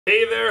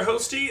Hey there,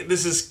 Hoasty.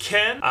 This is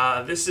Ken.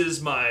 This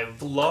is my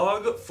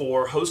vlog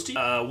for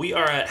Hoasty. We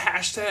are at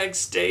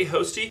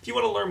 #StayHoasty. If you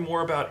want to learn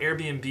more about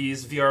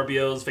Airbnbs,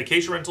 VRBOs,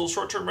 vacation rentals,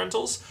 short-term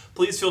rentals,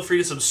 please feel free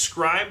to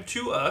subscribe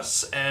to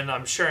us. And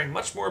I'm sharing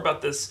much more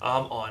about this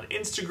on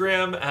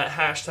Instagram at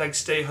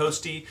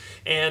 #StayHoasty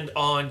and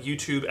on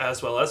YouTube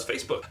as well as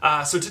Facebook.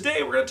 So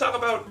today we're going to talk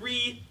about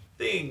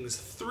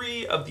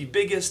three of the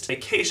biggest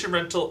vacation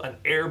rental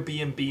and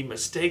Airbnb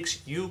mistakes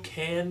you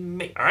can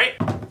make. All right?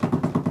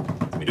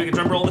 Let me do a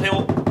drum roll on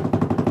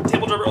the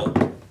table drum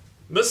roll.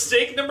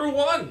 Mistake number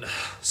one,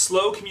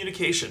 slow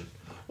communication.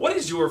 What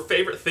is your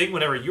favorite thing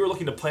whenever you're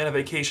looking to plan a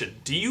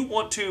vacation? Do you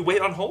want to wait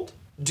on hold?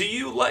 Do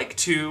you like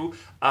to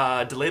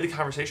delay the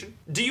conversation?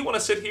 Do you want to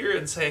sit here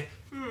and say,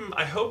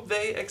 I hope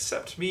they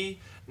accept me?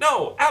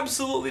 No,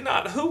 absolutely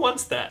not. Who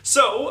wants that?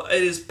 So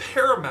it is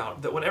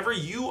paramount that whenever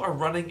you are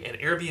running an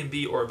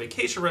Airbnb or a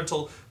vacation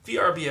rental,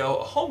 VRBO,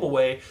 a home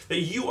away, that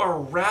you are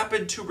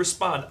rapid to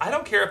respond. I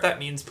don't care if that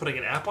means putting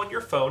an app on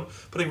your phone,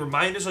 putting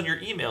reminders on your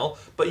email,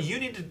 but you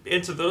need to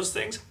answer those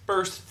things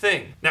first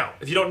thing. Now,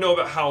 if you don't know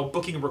about how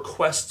booking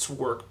requests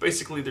work,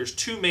 basically there's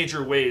two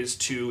major ways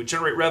to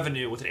generate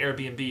revenue with an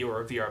Airbnb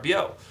or a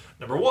VRBO.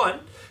 Number one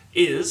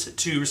is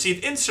to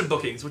receive instant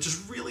bookings, which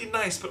is really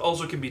nice, but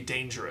also can be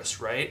dangerous,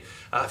 right?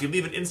 If you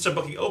leave an instant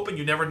booking open,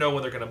 you never know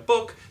when they're gonna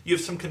book. You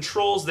have some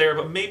controls there,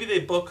 but maybe they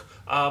book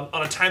on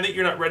a time that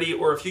you're not ready,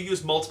 or if you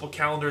use multiple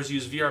calendars,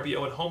 use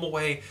VRBO and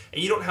HomeAway,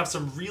 and you don't have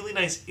some really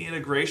nice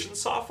integration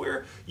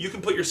software, you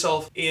can put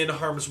yourself in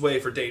harm's way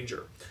for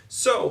danger.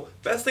 So,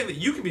 best thing that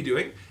you can be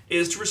doing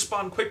is to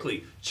respond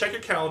quickly. Check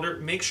your calendar,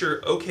 make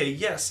sure, okay,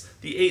 yes,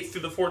 the 8th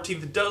through the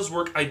 14th does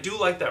work. I do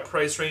like that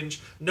price range.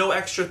 No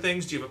extra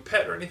things. Do you have a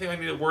pet or anything I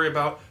need to worry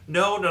about?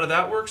 No, none of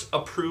that works.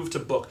 Approve to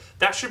book.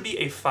 That should be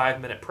a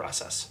 5-minute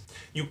process.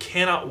 You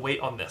cannot wait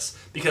on this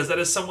because that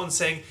is someone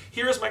saying,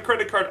 here is my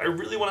credit card. I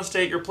really want to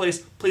stay at your place.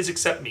 Please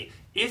accept me.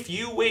 If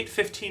you wait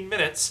 15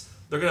 minutes,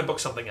 they're going to book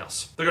something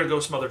else. They're going to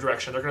go some other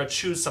direction. They're going to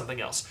choose something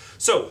else.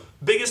 So,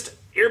 biggest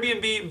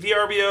Airbnb,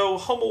 VRBO,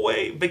 home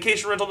away,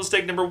 vacation rental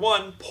mistake number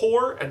one,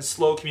 poor and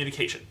slow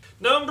communication.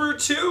 Number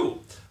two,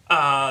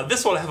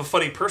 this one I have a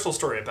funny personal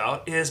story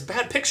about, is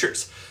bad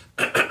pictures.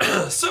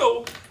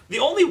 So, the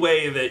only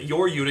way that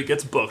your unit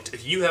gets booked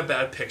if you have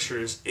bad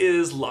pictures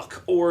is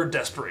luck or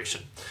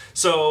desperation.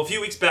 So a few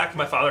weeks back,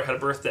 my father had a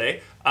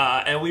birthday,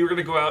 and we were going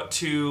to go out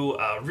to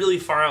really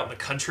far out in the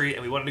country,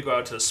 and we wanted to go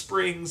out to the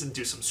springs and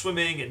do some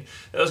swimming, and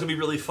that was going to be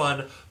really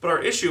fun. But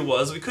our issue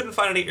was we couldn't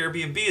find any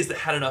Airbnbs that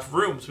had enough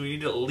rooms. We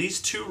needed at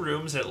least 2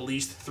 rooms and at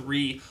least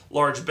 3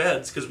 large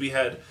beds because we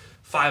had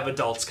 5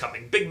 adults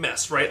coming. Big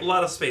mess, right? A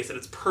lot of space, and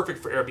it's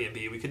perfect for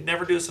Airbnb. We could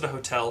never do this at a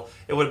hotel.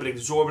 It would have been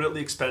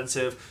exorbitantly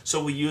expensive,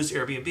 so we used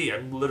Airbnb.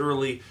 I'm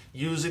literally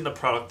using the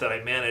product that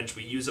I manage.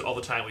 We use it all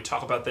the time. We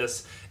talk about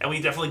this, and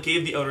we definitely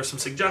gave the owner some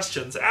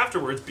suggestions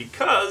afterwards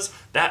because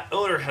that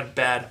owner had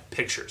bad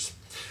pictures.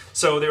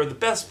 So they were the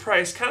best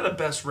price, kind of the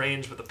best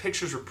range, but the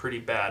pictures were pretty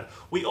bad.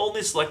 We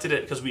only selected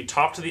it because we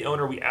talked to the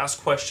owner, we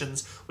asked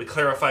questions, we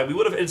clarified. We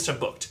would have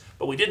instant booked,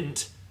 but we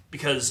didn't,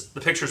 because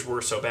the pictures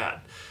were so bad.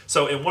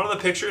 So in one of the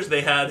pictures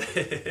they had,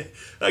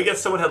 I guess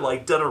someone had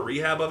like done a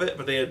rehab of it,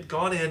 but they had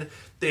gone in,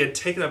 they had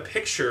taken a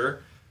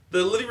picture.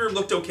 The living room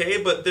looked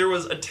okay, but there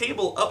was a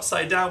table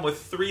upside down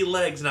with 3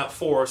 legs, not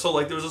 4. So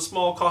like there was a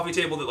small coffee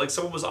table that like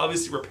someone was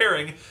obviously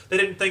repairing. They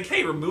didn't think,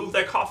 hey, remove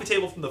that coffee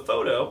table from the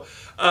photo.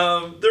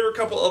 There were a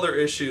couple other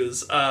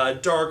issues.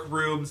 Dark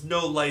rooms,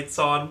 no lights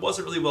on,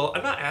 wasn't really well.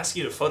 I'm not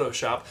asking you to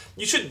Photoshop.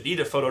 You shouldn't need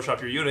to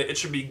Photoshop your unit. It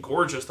should be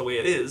gorgeous the way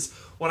it is.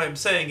 What I'm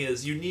saying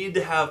is you need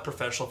to have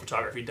professional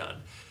photography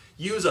done.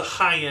 Use a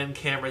high-end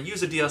camera,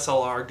 use a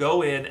DSLR,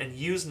 go in and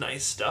use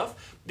nice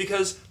stuff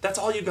because that's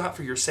all you got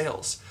for your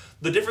sales.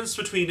 The difference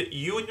between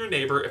you and your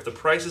neighbor, if the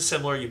price is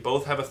similar, you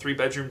both have a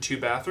 3-bedroom,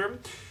 2-bathroom,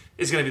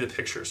 is going to be the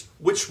pictures.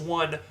 Which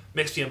one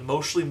makes me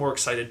emotionally more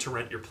excited to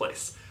rent your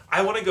place?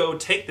 I want to go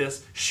take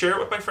this, share it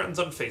with my friends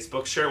on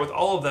Facebook, share it with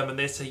all of them, and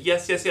they say,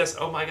 yes, yes, yes,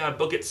 oh my God,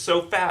 book it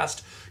so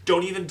fast.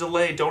 Don't even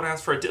delay, don't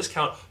ask for a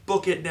discount,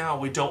 book it now.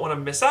 We don't want to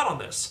miss out on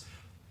this.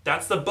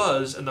 That's the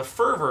buzz and the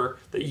fervor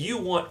that you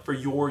want for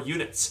your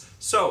units.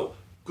 So,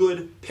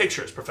 good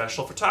pictures,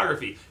 professional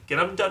photography, get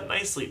them done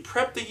nicely,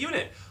 prep the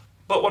unit.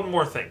 But one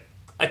more thing.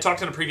 I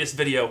talked in a previous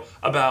video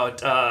about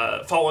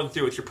following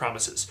through with your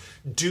promises.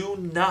 Do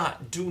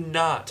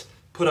not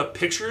put up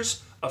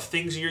pictures of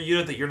things in your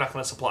unit that you're not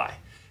going to supply.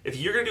 If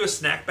you're going to do a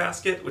snack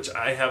basket, which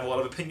I have a lot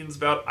of opinions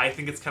about, I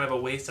think it's kind of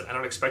a waste and I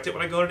don't expect it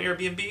when I go to an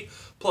Airbnb.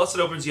 Plus, it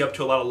opens you up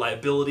to a lot of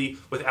liability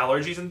with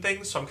allergies and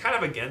things, so I'm kind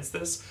of against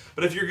this.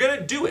 But if you're going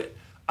to do it,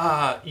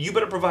 you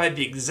better provide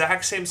the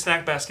exact same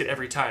snack basket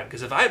every time.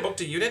 Because if I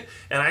booked a unit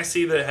and I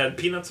see that it had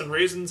peanuts and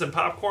raisins and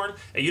popcorn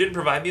and you didn't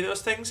provide me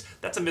those things,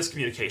 that's a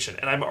miscommunication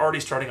and I'm already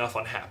starting off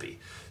unhappy.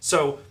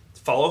 So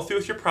follow through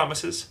with your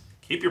promises,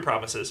 keep your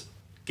promises,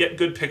 get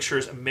good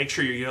pictures, and make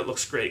sure your unit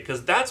looks great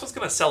because that's what's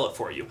going to sell it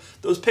for you.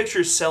 Those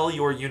pictures sell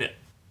your unit.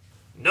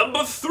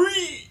 Number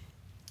 3.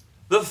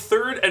 The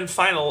third and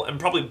final and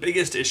probably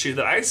biggest issue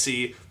that I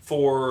see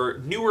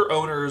for newer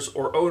owners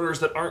or owners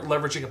that aren't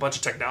leveraging a bunch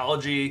of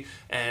technology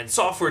and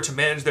software to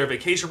manage their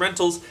vacation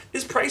rentals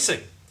is pricing.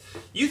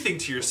 You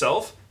think to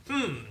yourself,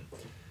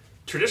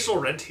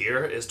 traditional rent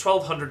here is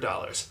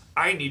 $1,200.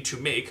 I need to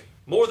make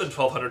more than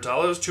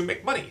 $1,200 to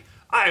make money.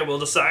 I will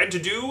decide to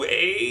do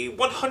a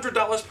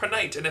 $100 per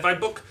night, and if I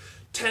book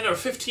 10 or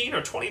 15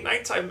 or 20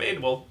 nights, I've made,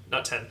 well,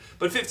 not 10,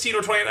 but 15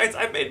 or 20 nights,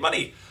 I've made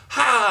money.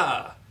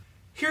 Ha!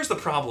 Here's the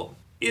problem.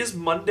 Is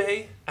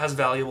Monday as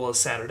valuable as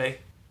Saturday?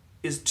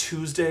 Is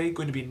Tuesday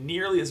going to be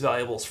nearly as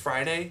valuable as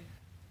Friday?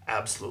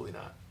 Absolutely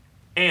not.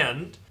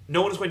 And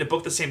no one is going to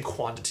book the same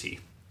quantity.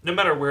 No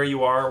matter where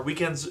you are,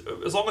 weekends,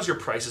 as long as your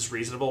price is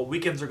reasonable,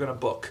 weekends are going to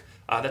book.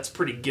 That's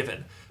pretty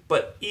given.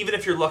 But even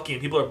if you're lucky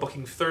and people are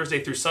booking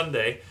Thursday through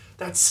Sunday,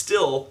 that's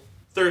still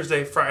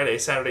Thursday, Friday,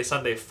 Saturday,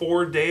 Sunday,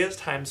 4 days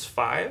times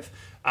 5.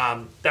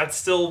 That's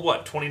still,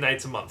 20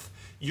 nights a month.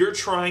 You're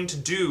trying to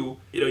do,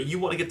 you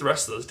want to get the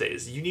rest of those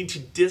days. You need to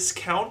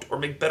discount or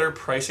make better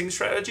pricing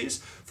strategies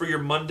for your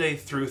Monday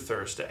through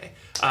Thursday.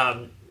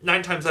 9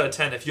 times out of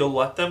 10, if you'll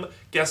let them,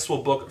 guests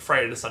will book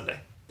Friday to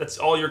Sunday. That's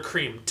all your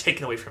cream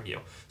taken away from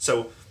you.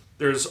 So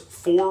there's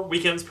 4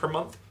 weekends per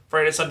month.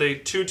 Friday, Sunday,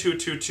 2, 2,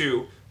 2,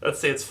 2. Let's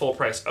say it's full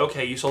price.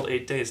 Okay, you sold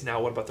 8 days.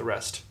 Now what about the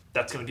rest?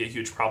 That's going to be a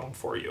huge problem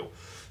for you.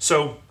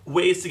 So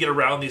ways to get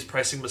around these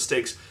pricing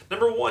mistakes.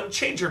 Number 1,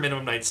 change your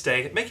minimum night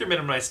stay. Make your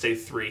minimum night stay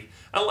 3.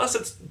 Unless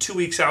it's 2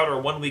 weeks out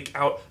or 1 week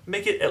out,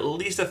 make it at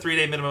least a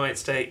 3-day minimum night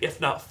stay, if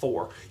not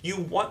 4. You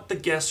want the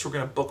guests who are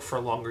going to book for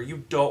longer.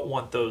 You don't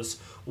want those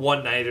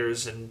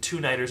 1-nighters and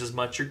 2-nighters as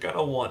much. You're going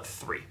to want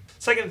 3.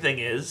 Second thing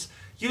is,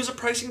 use a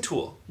pricing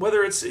tool.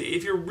 Whether it's,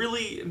 if you're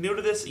really new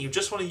to this and you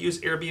just want to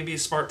use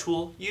Airbnb's smart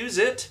tool, use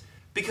it.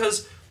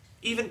 Because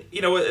even,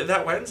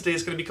 that Wednesday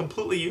is going to be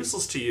completely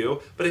useless to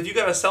you, but if you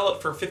got to sell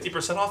it for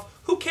 50% off,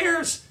 who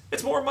cares?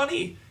 It's more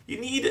money. You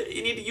need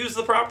to use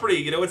the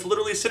property. It's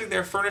literally sitting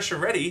there furnished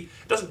and ready.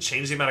 It doesn't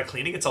change the amount of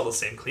cleaning. It's all the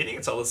same cleaning.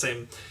 It's all the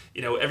same,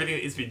 everything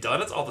that needs to be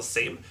done. It's all the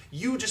same.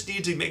 You just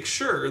need to make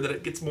sure that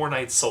it gets more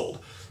nights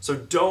sold. So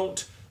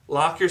don't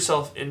lock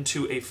yourself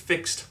into a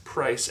fixed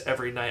price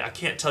every night. I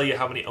can't tell you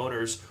how many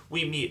owners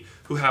we meet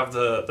who have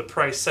the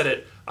price set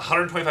at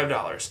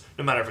 $125,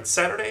 no matter if it's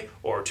Saturday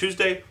or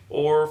Tuesday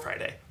or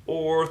Friday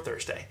or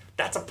Thursday.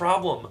 That's a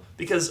problem,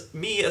 because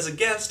me as a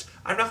guest,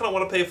 I'm not going to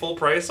want to pay full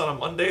price on a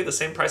Monday, the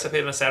same price I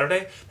paid on a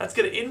Saturday. That's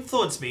going to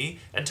influence me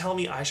and tell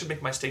me I should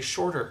make my stay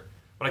shorter.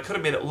 When I could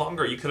have made it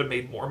longer, you could have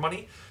made more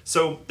money.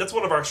 So that's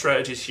one of our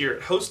strategies here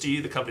at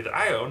Hoasty, the company that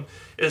I own,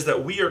 is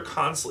that we are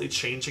constantly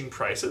changing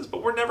prices,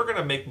 but we're never going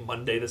to make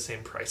Monday the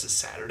same price as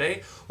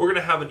Saturday. We're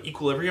going to have an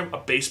equilibrium, a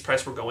base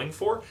price we're going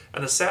for,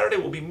 and the Saturday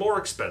will be more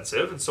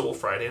expensive, and so will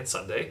Friday and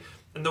Sunday.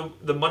 And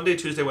the Monday,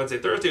 Tuesday, Wednesday,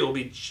 Thursday will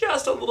be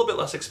just a little bit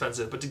less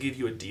expensive, but to give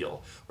you a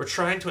deal. We're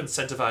trying to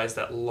incentivize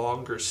that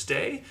longer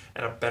stay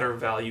and a better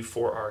value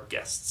for our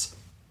guests.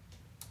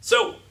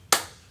 So,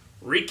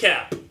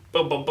 recap.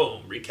 Boom, boom,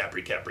 boom.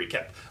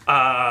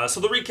 Recap. So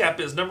the recap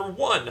is, number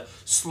 1,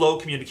 slow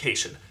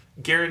communication.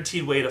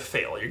 Guaranteed way to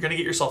fail. You're going to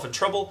get yourself in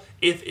trouble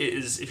if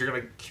you're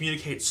going to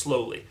communicate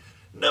slowly.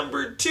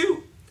 Number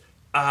 2,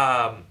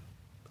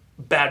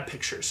 bad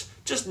pictures.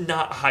 Just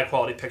not high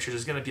quality pictures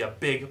is going to be a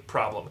big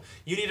problem.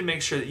 You need to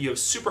make sure that you have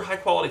super high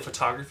quality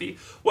photography,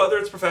 whether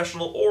it's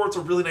professional or it's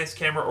a really nice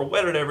camera or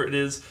whatever it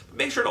is. But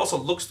make sure it also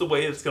looks the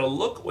way it's going to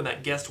look when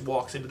that guest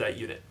walks into that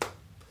unit.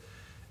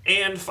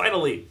 And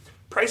finally,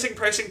 pricing.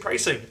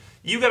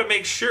 You got to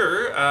make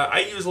sure, I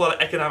use a lot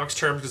of economics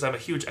terms because I'm a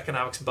huge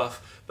economics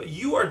buff, but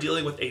you are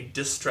dealing with a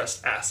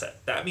distressed asset.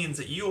 That means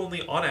that you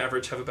only, on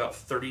average, have about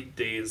 30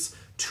 days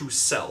to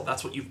sell.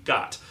 That's what you've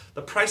got.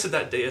 The price of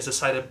that day is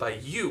decided by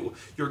you.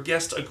 Your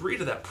guests agree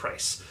to that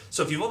price.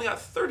 So if you've only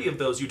got 30 of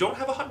those, you don't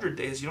have 100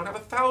 days, you don't have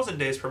 1,000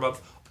 days per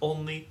month,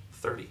 only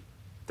 30.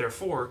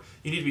 Therefore,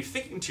 you need to be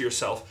thinking to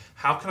yourself,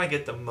 how can I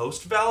get the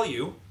most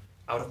value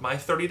out of my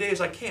 30 days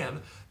I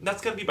can? And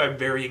that's going to be by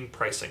varying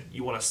pricing.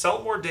 You want to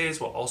sell more days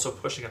while also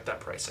pushing up that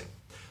pricing.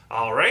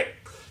 All right.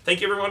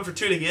 Thank you everyone for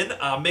tuning in.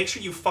 Make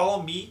sure you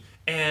follow me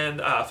and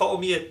follow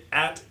me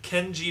at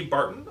Ken G.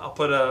 Barton. I'll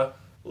put a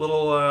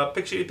little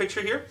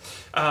picture here.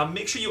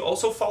 Make sure you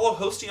also follow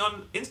Hoasty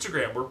on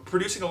Instagram. We're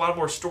producing a lot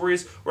more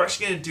stories. We're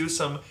actually going to do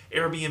some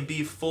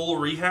Airbnb full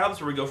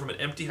rehabs where we go from an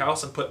empty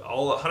house and put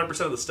all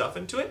 100% of the stuff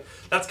into it.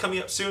 That's coming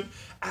up soon,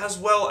 as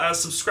well as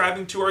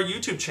subscribing to our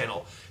YouTube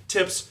channel.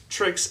 Tips,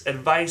 tricks,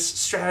 advice,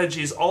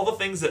 strategies, all the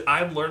things that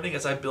I'm learning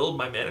as I build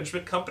my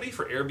management company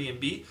for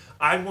Airbnb,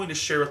 I'm going to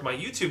share with my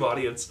YouTube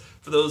audience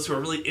for those who are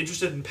really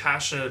interested and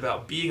passionate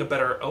about being a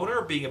better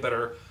owner, being a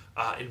better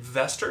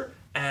investor,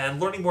 and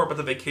learning more about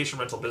the vacation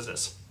rental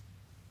business.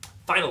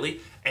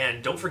 Finally,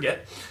 and don't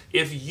forget,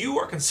 if you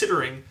are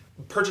considering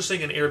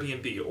purchasing an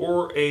Airbnb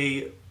or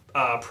a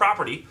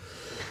property,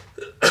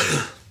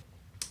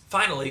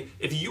 finally,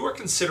 if you are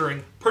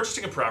considering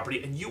purchasing a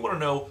property and you want to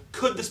know,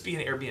 could this be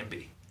an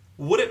Airbnb?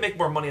 Would it make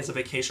more money as a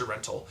vacation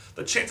rental?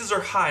 The chances are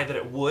high that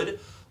it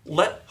would.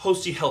 Let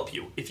Hoasty help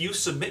you. If you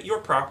submit your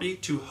property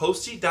to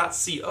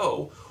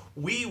hoasty.co,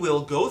 we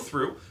will go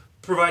through,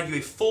 provide you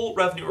a full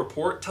revenue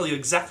report, tell you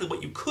exactly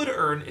what you could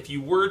earn if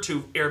you were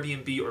to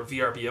Airbnb or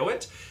VRBO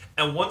it.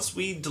 And once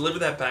we deliver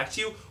that back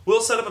to you,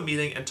 we'll set up a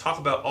meeting and talk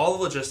about all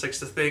the logistics,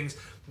 the things,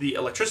 the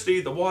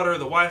electricity, the water,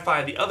 the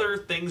Wi-Fi, the other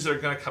things that are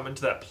going to come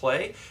into that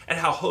play, and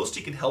how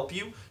Hoasty can help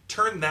you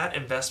turn that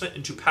investment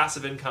into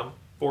passive income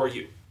for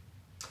you.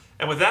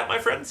 And with that, my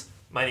friends,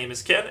 my name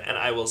is Ken, and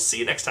I will see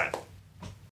you next time.